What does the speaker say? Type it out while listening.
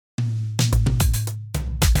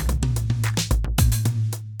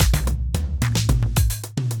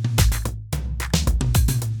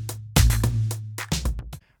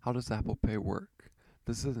How does Apple Pay work?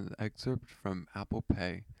 This is an excerpt from Apple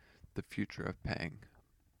Pay, The Future of Paying.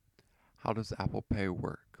 How does Apple Pay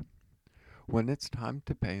work? When it's time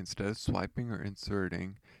to pay, instead of swiping or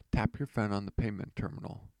inserting, tap your phone on the payment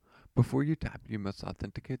terminal. Before you tap, you must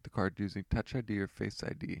authenticate the card using Touch ID or Face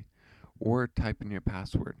ID, or type in your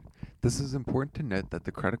password. This is important to note that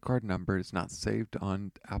the credit card number is not saved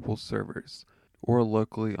on Apple servers, or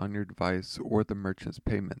locally on your device or the merchant's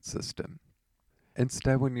payment system.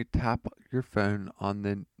 Instead, when you tap your phone on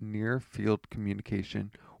the Near Field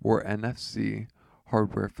Communication or NFC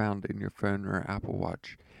hardware found in your phone or Apple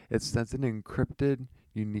Watch, it sends an encrypted,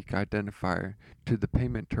 unique identifier to the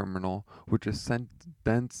payment terminal, which is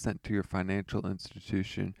then sent to your financial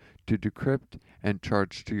institution to decrypt and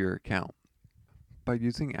charge to your account. By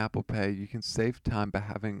using Apple Pay, you can save time by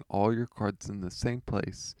having all your cards in the same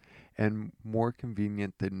place and more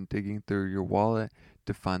convenient than digging through your wallet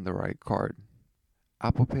to find the right card.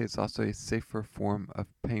 Apple Pay is also a safer form of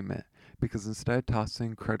payment because instead of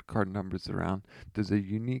tossing credit card numbers around, there's a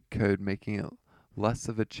unique code making it less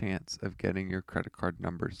of a chance of getting your credit card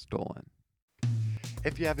number stolen.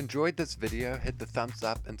 If you have enjoyed this video, hit the thumbs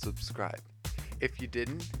up and subscribe. If you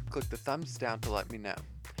didn't, click the thumbs down to let me know.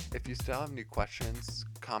 If you still have any questions,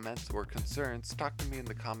 comments, or concerns, talk to me in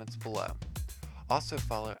the comments below. Also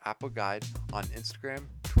follow Apple Guide on Instagram,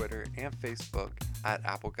 Twitter, and Facebook at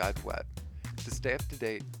Apple Guide Web to stay up to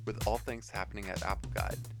date with all things happening at Apple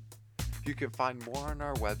Guide. You can find more on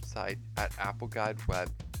our website at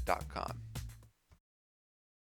appleguideweb.com.